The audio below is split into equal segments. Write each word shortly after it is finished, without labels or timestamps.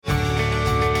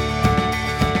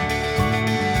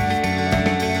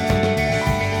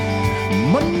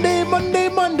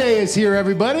is here,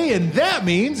 everybody, and that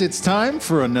means it's time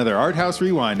for another Art House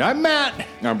Rewind. I'm Matt.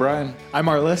 I'm Brian. I'm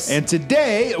Arlis. And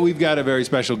today we've got a very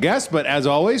special guest, but as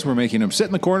always, we're making them sit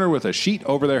in the corner with a sheet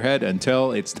over their head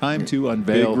until it's time to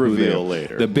unveil. Big reveal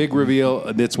later. The big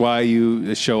reveal. That's why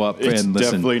you show up It's and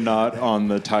listen. definitely not on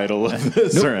the title of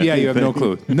this. Nope. Or anything. Yeah, you have no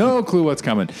clue. No clue what's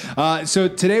coming. So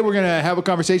today we're going to have a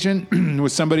conversation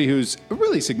with somebody who's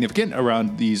really significant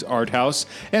around these art house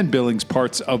and Billings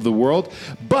parts of the world.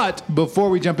 But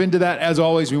before we jump into that, as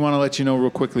always, we want to let you know real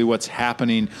quickly what's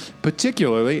happening,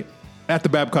 particularly at the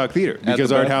Babcock Theater,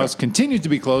 because Art House continues to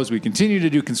be closed. We continue to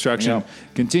do construction,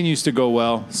 continues to go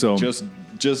well. So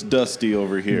just dusty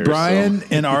over here. Brian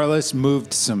and Arlis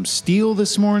moved some steel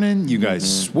this morning. You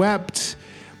guys swept,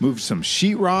 moved some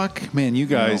sheetrock. Man, you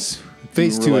guys,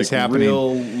 phase two is happening.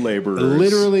 Real laborers.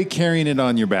 Literally carrying it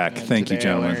on your back. And Thank you, today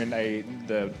gentlemen. I learned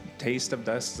the taste of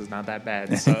dust is not that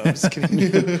bad, so I'm just kidding.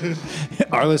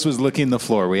 Arlis was licking the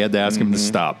floor. We had to ask him to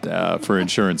stop for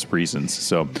insurance reasons.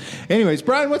 So, anyways,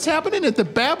 Brian, what's happening at the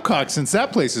Babcock since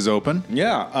that place is open?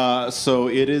 Yeah, so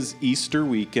it is Easter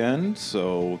weekend,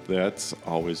 so that's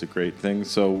always a great thing.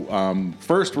 So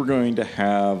first we're going to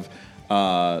have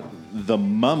The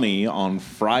Mummy on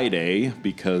Friday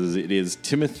because it is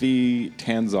Timothy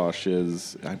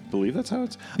Tanzosh's, I believe that's how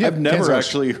it's... Yeah, I've never Tanzosh.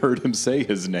 actually heard him say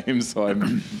his name, so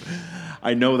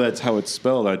I know that's how it's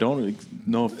spelled. I don't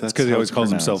know if that's Because he how always it's calls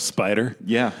pronounced. himself Spider.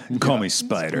 Yeah. Call me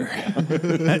Spider.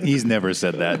 He's never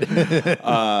said that.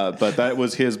 But that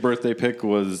was his birthday pick,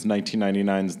 was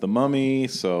 1999's The Mummy.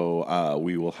 So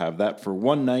we will have that for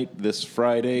one night this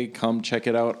Friday. Come check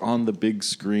it out on the big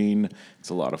screen. It's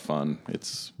a lot of fun.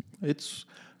 It's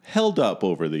held up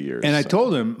over the years. And I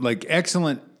told him, like,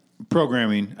 excellent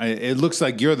programming. It looks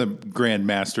like you're the grand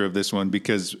master of this one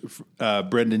because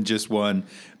Brendan just won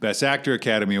Best Actor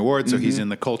Academy Award, so he's in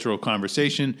the cultural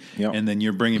conversation. Yep. And then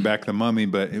you're bringing back The Mummy,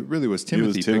 but it really was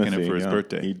Timothy picking it for his yeah.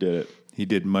 birthday. He did it. He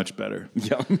did much better.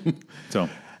 Yeah. So,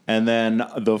 And then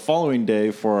the following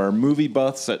day for our movie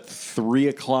buffs at 3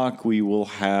 o'clock, we will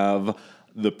have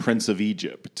The Prince of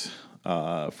Egypt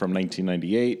from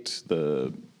 1998,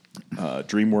 the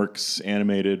DreamWorks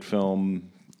animated film,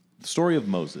 Story of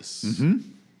Moses.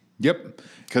 yep.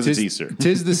 Because it's Easter.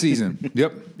 Tis the season.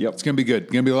 Yep. It's going to be good.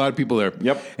 Going to be a lot of people there.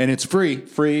 Yep. And it's free.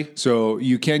 Free. So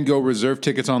you can go reserve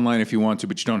tickets online if you want to,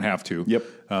 but you don't have to. Yep.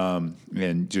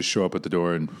 And just show up at the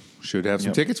door and should have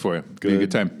some tickets for you. Be a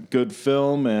good time. Good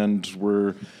film, and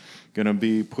we're going to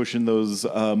be pushing those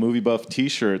Movie Buff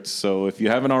T-shirts. So if you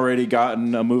haven't already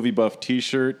gotten a Movie Buff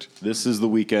T-shirt, this is the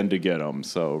weekend to get them.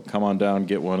 So come on down,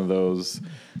 get one of those.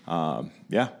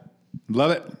 Yeah.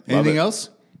 Love it. Anything else?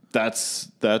 That's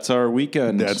our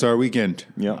weekend. That's our weekend.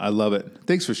 Yep. I love it.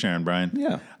 Thanks for sharing, Brian.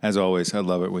 Yeah. As always, I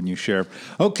love it when you share.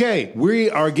 Okay, we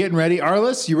are getting ready.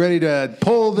 Arlis, you ready to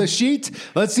pull the sheet?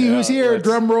 Let's see who's here.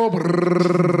 Drum roll.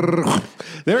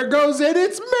 There it goes, and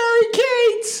it's Mary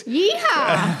Kate.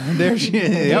 Yeehaw! There she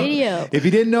is. Yep. Radio. If you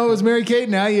didn't know it was Mary Kate,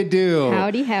 now you do.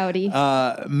 Howdy, howdy.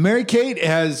 Mary Kate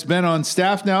has been on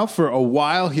staff now for a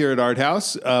while here at Art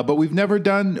House, but we've never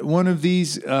done one of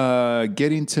these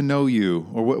getting to know you,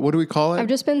 or what do we call it? I've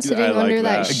just been sitting I like under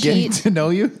that that. Getting sheet. to know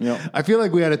you? Yep. I feel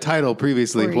like we had a title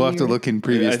previously. For We'll have to you. look in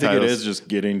previous I think titles. it is just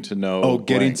getting to know. Oh,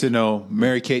 getting blank. to know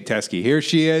Mary Kate Teske. Here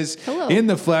she is. Hello. In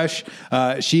the flesh.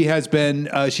 She has been,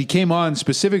 she came on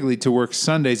specifically to work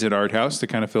Sundays at Art House to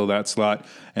kind of fill that slot.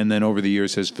 And then over the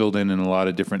years has filled in a lot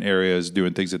of different areas,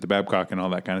 doing things at the Babcock and all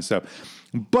that kind of stuff.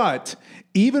 But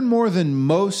even more than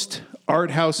most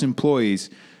Art House employees,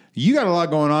 you got a lot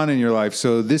going on in your life,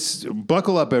 so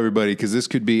buckle up, everybody, because this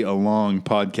could be a long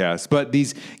podcast. But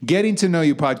these Getting to Know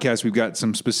You podcasts, we've got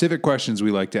some specific questions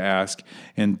we like to ask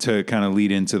and to kind of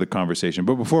lead into the conversation.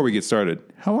 But before we get started,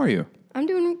 how are you? I'm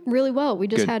doing really well. We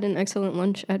just Good. had an excellent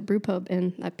lunch at Brewpub,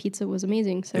 and that pizza was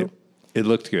amazing. So It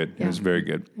looked good. It Yeah. was very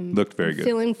good. Looked very good.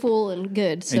 feeling full and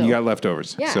good. So And you got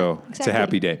leftovers. Yeah, so it's a exactly.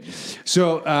 happy day.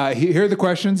 So here are the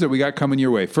questions that we got coming your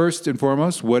way. First and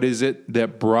foremost, what is it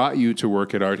that brought you to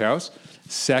work at Art House?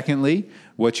 Secondly,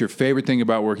 what's your favorite thing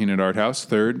about working at Art House?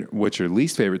 Third, what's your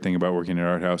least favorite thing about working at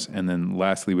Art House? And then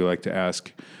lastly, we like to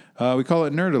ask, we call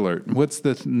it Nerd Alert. What's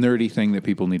the nerdy thing that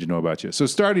people need to know about you? So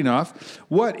starting off,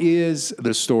 what is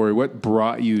the story? What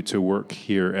brought you to work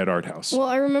here at Art House? Well,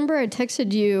 I remember I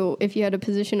texted you if you had a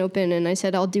position open, and I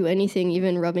said I'll do anything,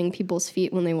 even rubbing people's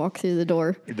feet when they walk through the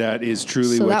door. That is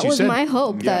truly So what that you was said. my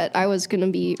hope Yeah. that I was going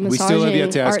to be We still have yet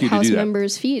massaging to ask Art you to House do that.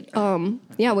 members' feet.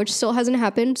 Yeah, which still hasn't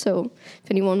happened. So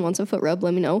if anyone wants a foot rub,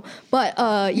 let me know. But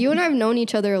you and I have known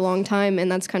each other a long time,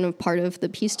 and that's kind of part of the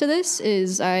piece to this.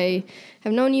 Is I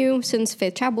have known you since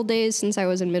Faith Chapel days, since I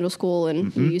was in middle school,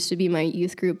 and you used to be my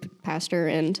youth group pastor.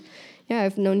 And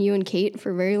I've known you and Kate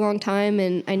for a very long time,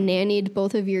 and I nannied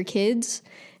both of your kids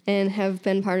and have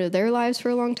been part of their lives for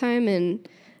a long time. And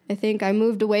I think I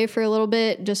moved away for a little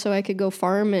bit just so I could go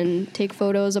farm and take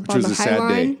photos up on the High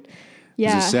Line.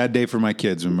 Yeah. It was a sad day for my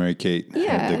kids when Mary Kate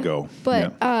had to go.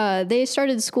 But they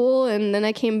started school, and then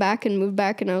I came back and moved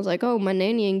back, and I was like, oh, my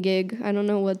nannying gig, I don't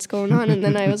know what's going on. And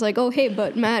then I was like, oh, hey,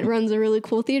 but Matt runs a really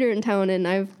cool theater in town, and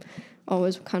I've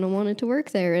always kind of wanted to work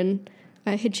there. And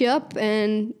I hit you up,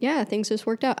 and things just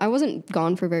worked out. I wasn't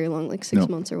gone for very long, like 6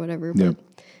 months or whatever. But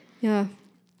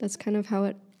that's kind of how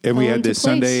it And we had this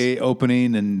place. Sunday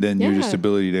opening, and then your just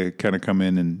ability to kind of come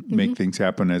in and make things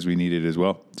happen as we needed as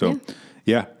well. So,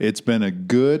 it's been a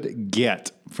good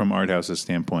get from Art House's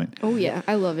standpoint. Oh, yeah.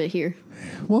 I love it here.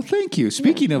 Well, thank you.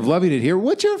 Speaking of loving it here,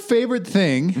 what's your favorite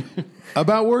thing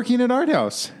about working at Art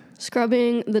House?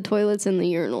 Scrubbing the toilets and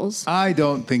the urinals. I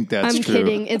don't think that's true. I'm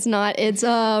kidding. It's not. It's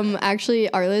actually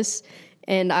Arlis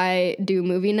and I do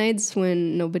movie nights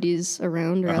when nobody's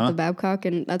around or at the Babcock,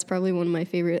 and that's probably one of my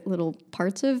favorite little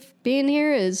parts of being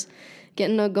here is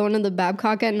going to the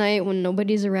Babcock at night when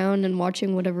nobody's around and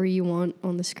watching whatever you want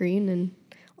on the screen. And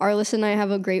Arlis and I have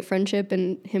a great friendship,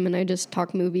 and him and I just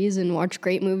talk movies and watch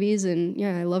great movies, and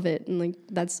I love it. And like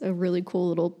that's a really cool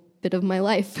little bit of my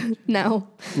life now.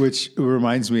 Which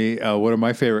reminds me, one of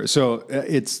my favorite. So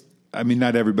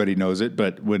not everybody knows it,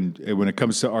 but when it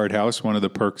comes to Art House, one of the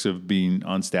perks of being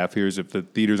on staff here is if the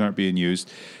theaters aren't being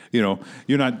used, you're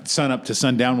not sun up to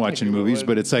sundown watching movies,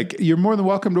 but it's like you're more than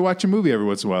welcome to watch a movie every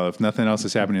once in a while if nothing else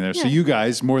is happening there. Yeah. So you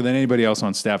guys, more than anybody else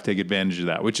on staff, take advantage of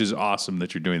that, which is awesome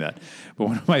that you're doing that. But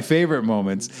one of my favorite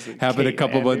moments happened a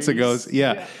couple months ago.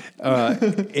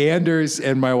 Anders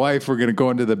and my wife were going to go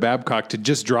into the Babcock to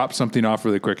just drop something off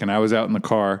really quick, and I was out in the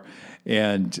car.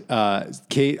 And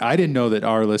Kate, I didn't know that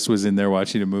Arlis was in there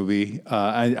watching a movie.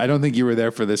 I don't think you were there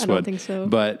for this one. I don't think so.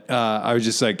 But I was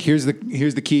just like, here's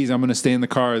the keys. I'm going to stay in the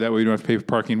car. That way you don't have to pay for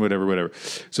parking, whatever.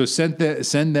 So send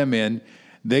them in.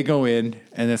 They go in,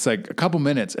 and it's like a couple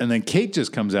minutes. And then Kate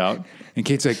just comes out, and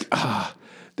Kate's like,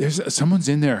 someone's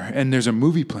in there, and there's a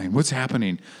movie playing. What's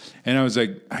happening? And I was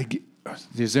like,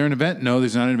 is there an event? No,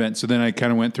 there's not an event. So then I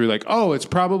kind of went through like, it's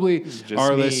probably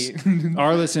Arlis,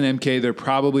 Arlis and MK. They're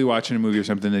probably watching a movie or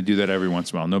something. They do that every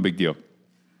once in a while. No big deal.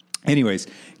 Anyways,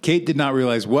 Kate did not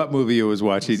realize what movie it was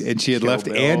watching, and she had left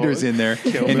Anders in there.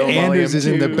 And Anders is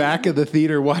in the back of the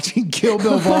theater watching Kill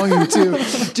Bill Volume 2.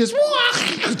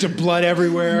 Just blood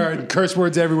everywhere and curse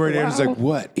words everywhere. And Anders is like,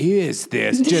 what is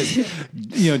this?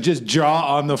 Just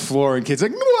jaw on the floor. And Kate's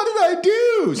like, what did I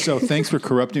do? So thanks for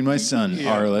corrupting my son,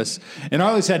 Arlis. And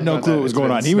Arlis had no clue what was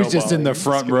going on. He was just in the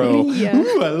front row.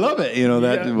 Ooh, I love it.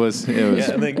 It was.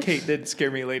 Yeah, and then Kate did scare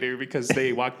me later because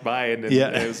they walked by, and then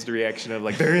it was the reaction of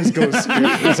like, there is ghost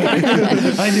spirit.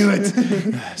 I knew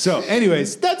it. So,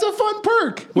 anyways, that's a fun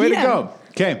perk. Way to go.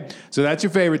 Okay, so that's your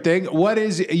favorite thing. What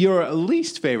is your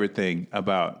least favorite thing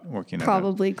about working at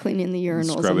Probably cleaning the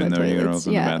urinals Scrubbing and the urinals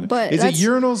in the bathroom. But is it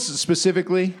urinals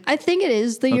specifically? I think it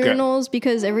is the urinals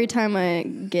because every time I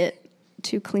get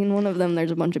to clean one of them,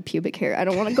 there's a bunch of pubic hair. I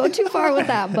don't want to go too far with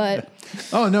that, but...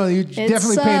 Oh, no, you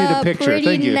definitely painted a picture.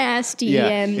 Thank you. Pretty nasty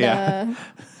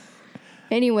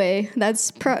anyway,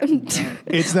 that's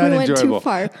it's not we enjoyable. Went too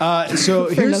far.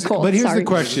 Here's the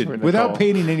question. Without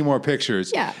painting any more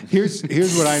pictures, here's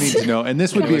what I need to know, and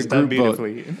this would be a group vote.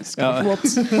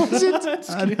 Whoops.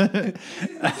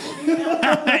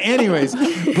 Anyways,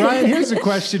 Brian, here's a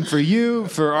question for you,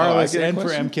 for Arlis, and for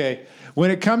MK.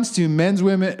 When it comes to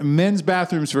men's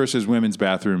bathrooms versus women's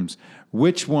bathrooms,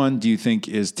 which one do you think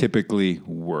is typically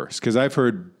worse? Because I've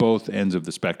heard both ends of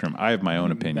the spectrum. I have my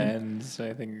own opinion. Men's,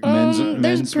 I think. Men's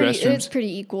restrooms? It's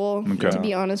pretty equal, to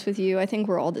be honest with you. I think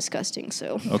we're all disgusting,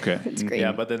 so it's great.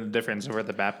 Yeah, but then the difference over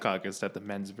the Babcock is that the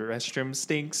men's restroom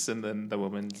stinks, and then the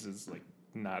women's is like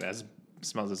not as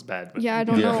smells as bad. But I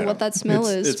don't know what that smell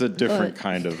is. It's a different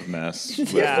kind of mess.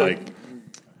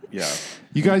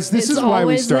 You guys, this is why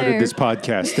we started this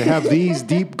podcast, to have these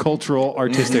deep cultural,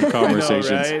 artistic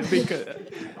conversations.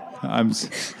 I know,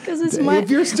 right?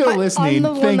 If you're still listening,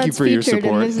 thank you for your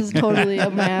support. And this is totally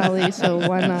up my alley, so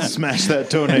why not? Smash that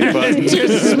donate button.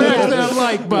 Just smash that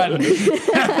like button.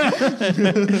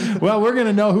 Well, we're going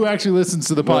to know who actually listens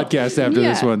to the podcast after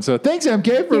this one. So thanks,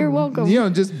 MK, for You're welcome.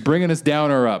 Just bringing us down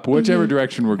or up, whichever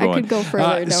direction we're going. I could go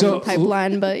further down the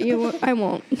pipeline, but I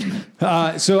won't.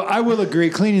 So I will agree,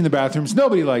 cleaning the bathrooms,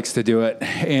 nobody likes to do it,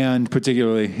 and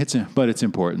particularly, it's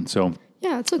important, so...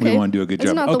 Yeah, it's okay. We want to do a good job.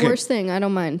 It's not the worst thing. I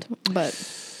don't mind. But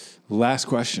last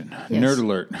question. Yes. Nerd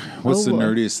alert. What's the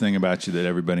nerdiest thing about you that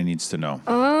everybody needs to know?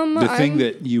 The thing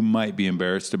that you might be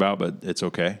embarrassed about, but it's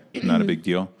okay. Not a big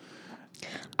deal.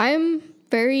 I'm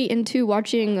very into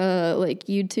watching like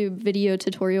YouTube video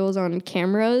tutorials on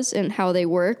cameras and how they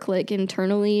work like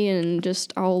internally, and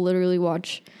just I'll literally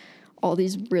watch all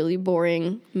these really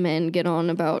boring men get on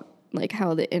about like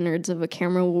how the innards of a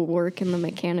camera will work and the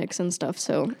mechanics and stuff.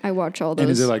 So I watch all those.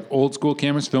 And is it like old school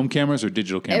cameras, film cameras, or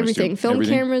digital cameras? Everything. Too? Film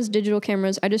Everything? cameras, digital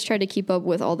cameras. I just try to keep up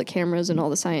with all the cameras and all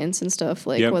the science and stuff,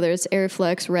 like Yep. whether it's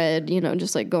Airflex, Red,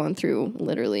 just like going through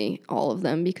literally all of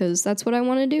them, because that's what I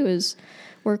want to do is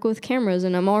work with cameras.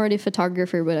 And I'm already a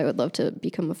photographer, but I would love to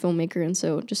become a filmmaker. And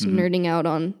so just nerding out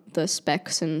on the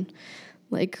specs and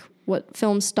like what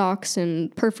film stocks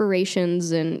and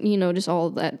perforations and, just all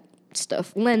of that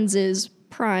stuff, lenses,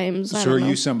 primes. So are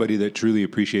you somebody that truly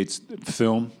appreciates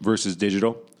film versus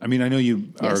digital? I mean, I know you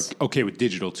Yes. are okay with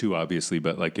digital too, obviously,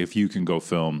 but like if you can go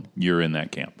film, you're in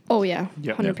that camp. Oh yeah,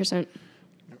 Yep. 100%.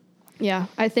 Yeah,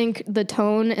 I think the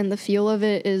tone and the feel of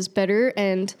it is better,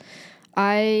 and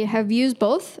I have used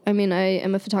both. I mean, I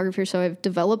am a photographer, so I've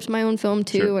developed my own film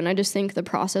too, Sure. and I just think the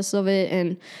process of it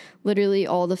and literally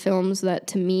all the films that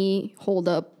to me hold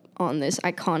up on this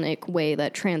iconic way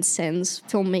that transcends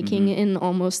filmmaking in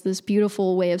almost this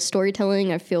beautiful way of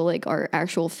storytelling, I feel like are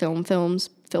actual films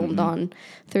filmed on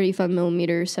 35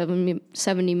 millimeter,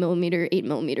 70 millimeter, 8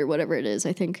 millimeter, whatever it is.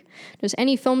 I think just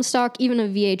any film stock, even a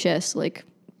VHS, like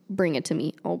bring it to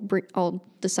me. I'll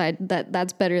decide that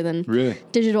that's better than Really?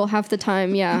 digital half the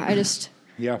time. Yeah,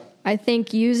 Yeah. I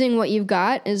think using what you've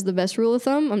got is the best rule of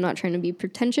thumb. I'm not trying to be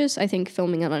pretentious. I think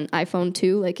filming on an iPhone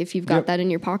too, like if you've got Yep. that in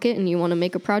your pocket and you want to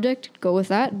make a project, go with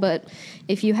that. But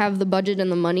if you have the budget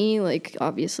and the money, like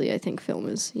obviously I think film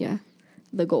is,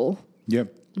 the goal.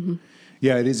 Yep.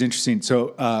 Yeah, it is interesting.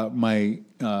 So my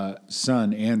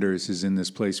son, Anders, is in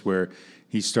this place where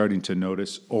he's starting to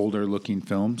notice older looking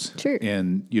films. Sure.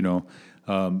 And,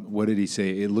 what did he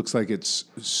say? It looks like it's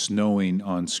snowing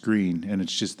on screen, and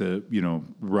it's just the,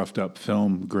 roughed up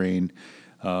film grain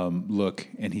look,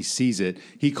 and he sees it.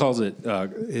 He calls it,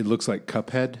 it looks like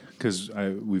Cuphead, because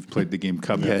we've played the game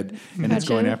Cuphead, and it's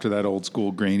going Gotcha. after that old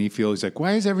school grainy feel. He's like,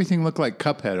 why does everything look like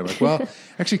Cuphead? I'm like, well,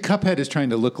 actually, Cuphead is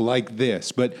trying to look like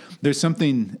this, but there's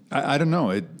something, I don't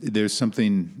know, there's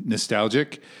something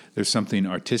nostalgic. There's something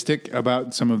artistic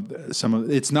about some of.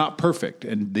 It's not perfect,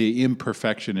 and the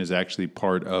imperfection is actually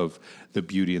part of the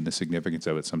beauty and the significance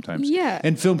of it sometimes. Yeah.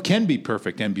 And film can be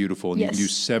perfect and beautiful, and you Yes. can do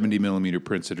 70 millimeter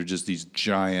prints that are just these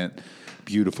giant,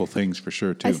 beautiful things for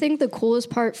sure too. I think the coolest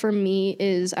part for me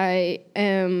is I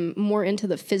am more into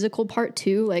the physical part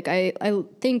too. Like I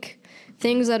think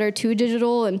things that are too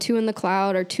digital and too in the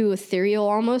cloud are too ethereal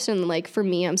almost. And like for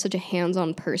me, I'm such a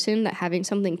hands-on person that having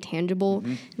something tangible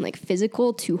and like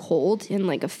physical to hold in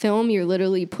like a film, you're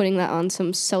literally putting that on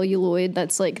some celluloid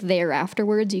that's like there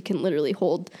afterwards. You can literally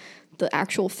hold the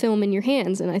actual film in your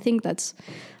hands. And I think that's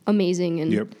amazing.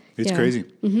 And Yep, it's yeah. crazy.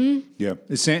 Mm-hmm. Yeah,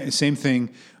 the same thing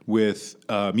with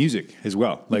music as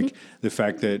well. Like the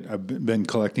fact that I've been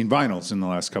collecting vinyls in the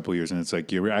last couple of years, and it's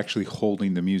like you're actually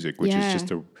holding the music, which is Yeah.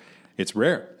 just it's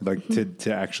rare, like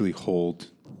to actually hold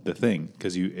the thing,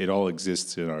 because it all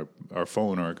exists in our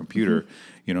phone or our computer.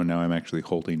 Now I'm actually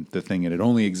holding the thing, and it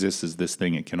only exists as this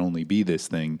thing. It can only be this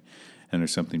thing, and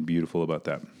there's something beautiful about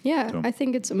that. Yeah, So- I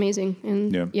think it's amazing.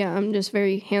 And Yeah. I'm just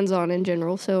very hands-on in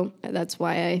general. So that's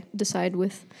why I decide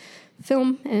with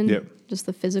film and Yep. just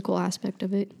the physical aspect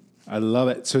of it. I love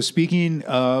it. So speaking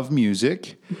of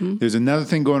music, there's another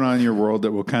thing going on in your world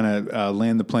that will kind of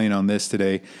land the plane on this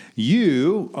today.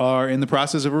 You are in the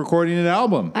process of recording an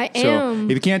album. I So am.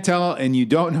 if you can't tell and you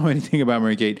don't know anything about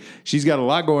Mary Kate, she's got a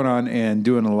lot going on and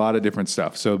doing a lot of different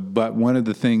stuff. So, but one of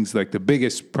the things, like the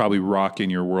biggest probably rock in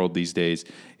your world these days,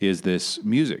 is this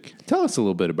music. Tell us a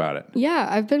little bit about it. Yeah,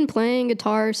 I've been playing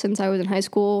guitar since I was in high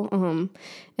school,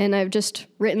 and I've just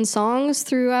written songs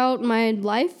throughout my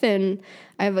life, and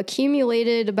I've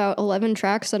accumulated about 11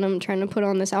 tracks that I'm trying to put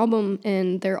on this album,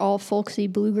 and they're all folksy,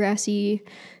 bluegrassy,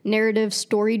 narrative,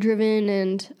 story-driven,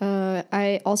 and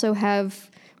I also have,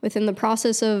 within the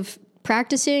process of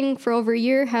practicing for over a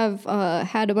year, have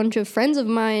had a bunch of friends of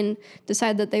mine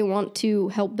decide that they want to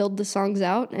help build the songs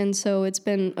out, and so it's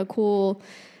been a cool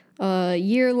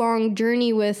year-long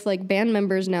journey with like band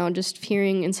members now, just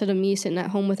hearing, instead of me sitting at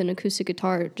home with an acoustic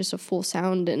guitar, just a full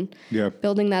sound and Yeah.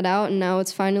 building that out. And now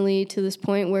it's finally to this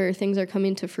point where things are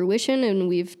coming to fruition, and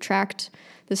we've tracked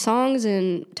the songs,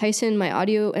 and Tyson, my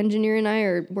audio engineer, and I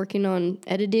are working on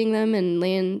editing them and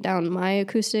laying down my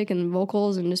acoustic and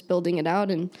vocals and just building it out.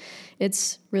 And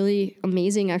it's really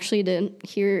amazing actually to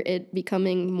hear it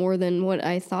becoming more than what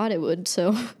I thought it would.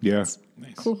 So Yeah.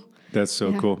 cool. That's so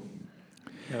Yeah. cool.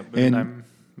 Yeah, And- and I'm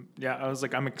Yeah, I was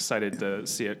like, I'm excited to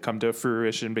see it come to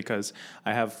fruition because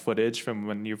I have footage from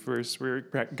when you first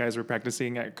guys were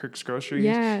practicing at Kirk's Grocery.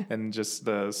 Yeah. And just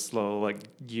the slow, like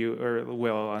you or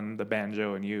Will on the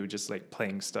banjo and you just like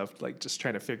playing stuff, like just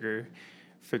trying to figure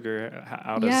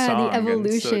out a song. Yeah, the And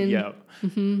evolution.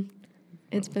 so,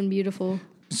 It's been beautiful.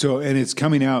 So, and it's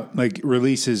coming out, like,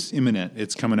 release is imminent.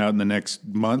 It's coming out in the next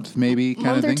month, maybe, kind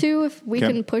of Month thing? or two, if we Okay.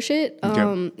 can push it.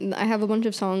 Okay. I have a bunch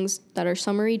of songs that are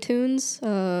summery tunes.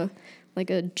 Like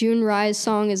a June Rise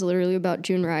song is literally about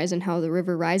June Rise and how the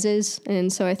river rises.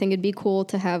 And so I think it'd be cool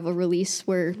to have a release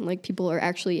where like people are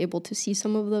actually able to see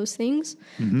some of those things.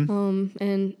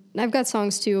 And I've got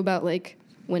songs too about like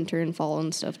winter and fall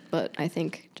and stuff. But I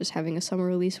think just having a summer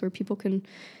release where people can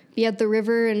be at the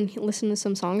river and listen to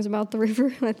some songs about the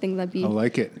river, I think that'd be I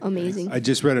like it. amazing. I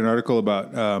just read an article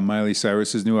about Miley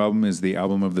Cyrus's new album is the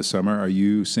album of the summer. Are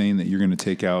you saying that you're going to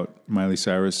take out Miley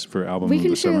Cyrus for album We of can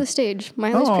the share summer? the stage.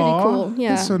 Miley's Aw, pretty cool.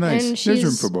 Yeah. that's so nice. And There's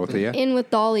room she's for both of you. in with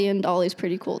Dolly, and Dolly's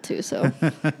pretty cool too. So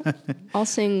I'll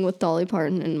sing with Dolly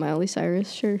Parton and Miley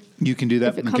Cyrus, sure. You can do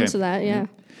that? If it comes to that, yeah.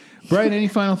 Brian, any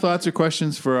final thoughts or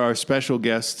questions for our special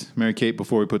guest, Mary Kate,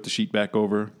 before we put the sheet back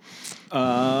over?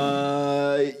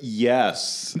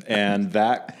 Yes, and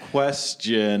that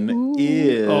question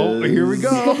is. Oh, here we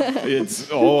go.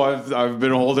 I've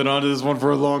been holding on to this one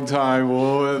for a long time.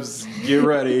 Get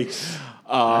ready.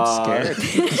 I'm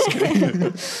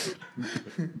scared.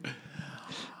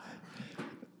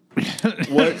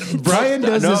 What Brian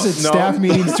does this at staff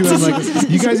meetings too. I'm like,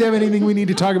 you guys have anything we need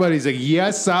to talk about? He's like,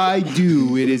 yes, I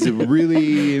do. It is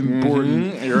really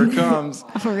important. Here it comes.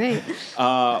 All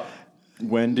right.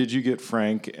 When did you get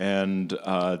Frank? And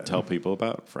tell people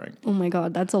about Frank. Oh my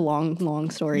God, that's a long,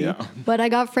 long story. Yeah. But I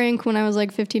got Frank when I was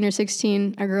like 15 or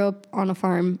 16. I grew up on a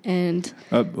farm, and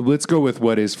Let's go with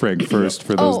what is Frank first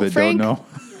for those that Frank don't know.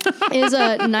 is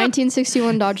a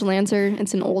 1961 Dodge Lancer.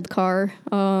 It's an old car.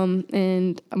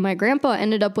 And my grandpa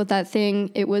ended up with that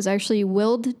thing. It was actually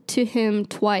willed to him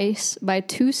twice by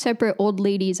two separate old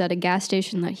ladies at a gas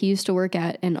station that he used to work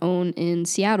at and own in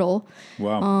Seattle.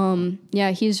 Wow. Yeah,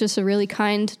 he's just a really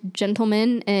kind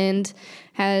gentleman and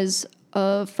has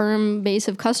a firm base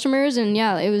of customers. And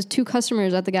yeah, it was two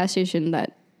customers at the gas station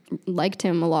that liked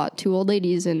him a lot, two old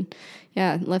ladies, and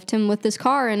yeah, left him with this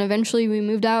car. And eventually we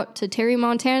moved out to Terry,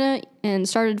 Montana and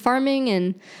started farming,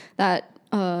 and that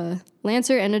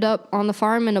Lancer ended up on the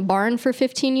farm in a barn for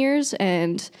 15 years.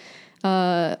 And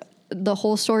the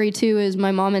whole story too is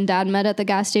my mom and dad met at the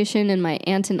gas station, and my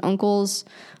aunt and uncles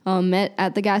met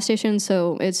at the gas station.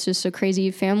 So it's just a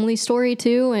crazy family story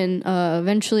too. And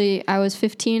eventually I was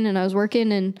 15 and I was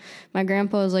working, and my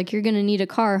grandpa was like, "You're going to need a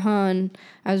car, huh?" And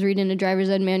I was reading a driver's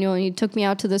ed manual, and he took me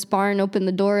out to this barn, opened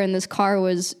the door, and this car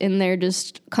was in there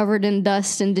just covered in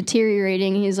dust and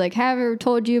deteriorating. He's like, "Have I ever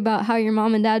told you about how your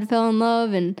mom and dad fell in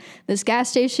love and this gas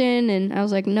station?" And I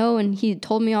was like, "No." And he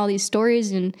told me all these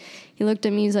stories, and he looked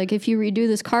at me, he's like, "If you redo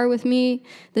this car with me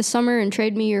this summer and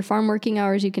trade me your farm working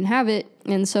hours, you can have it."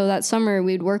 And so that summer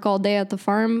we'd work all day at the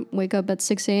farm, wake up at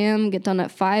 6 a.m., get done at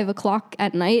 5 o'clock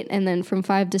at night. And then from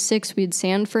 5 to 6, we'd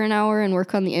sand for an hour and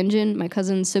work on the engine, my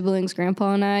cousins, siblings,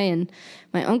 grandpa and I, and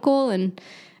my uncle. And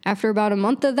after about a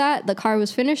month of that, the car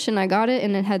was finished and I got it,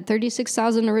 and it had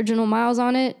 36,000 original miles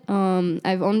on it.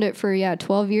 I've owned it for,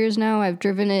 12 years now. I've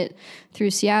driven it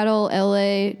through Seattle,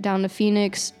 LA, down to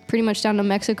Phoenix, pretty much down to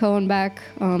Mexico and back.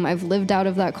 I've lived out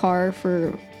of that car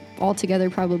for altogether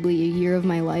probably a year of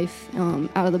my life,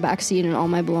 out of the back seat and all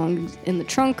my belongings in the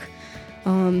trunk.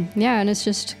 And it's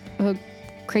just a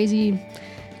crazy,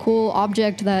 cool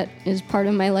object that is part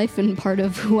of my life and part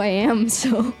of who I am.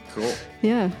 So Cool.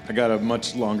 yeah. I got a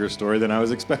much longer story than I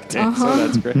was expecting, so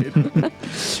that's great.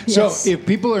 So Yes. if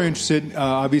people are interested,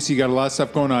 obviously you got a lot of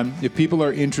stuff going on. If people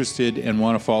are interested and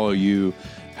want to follow you,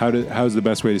 how's the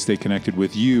best way to stay connected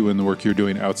with you and the work you're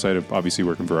doing outside of obviously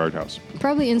working for Art House?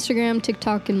 Probably Instagram,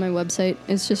 TikTok, and my website.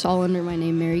 It's just all under my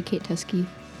name, Mary Kate Teske.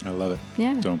 I love it.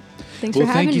 Yeah. So, Thanks for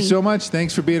having thank you me. so much.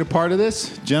 Thanks for being a part of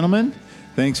this, gentlemen.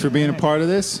 Thanks for being a part of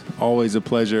this. Always a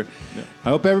pleasure. Yeah. I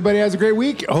hope everybody has a great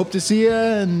week. I hope to see you,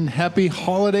 and happy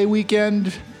holiday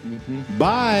weekend.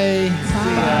 Bye.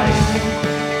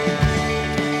 Bye.